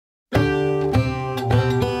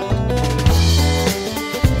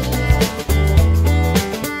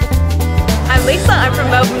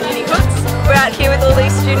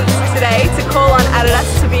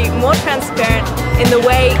more transparent in the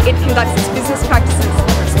way it conducts its business practices,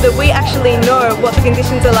 so that we actually know what the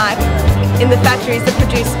conditions are like in the factories that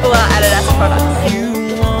produce all our Adidas products.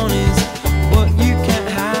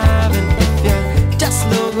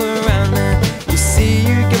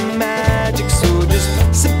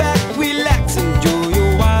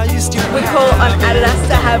 We call on Adidas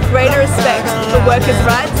to have greater respect for workers'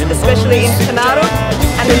 rights, especially in Canada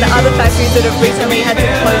and in the other factories that have recently had to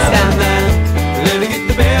close down.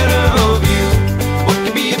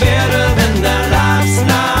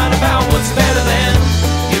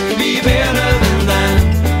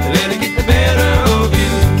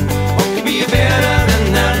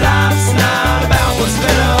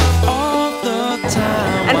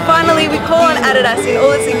 And finally, we call on Adidas in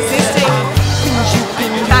all its existing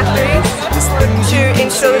factories to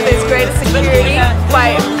ensure that there's greater security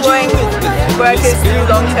by employing workers through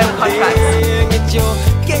long-term contracts.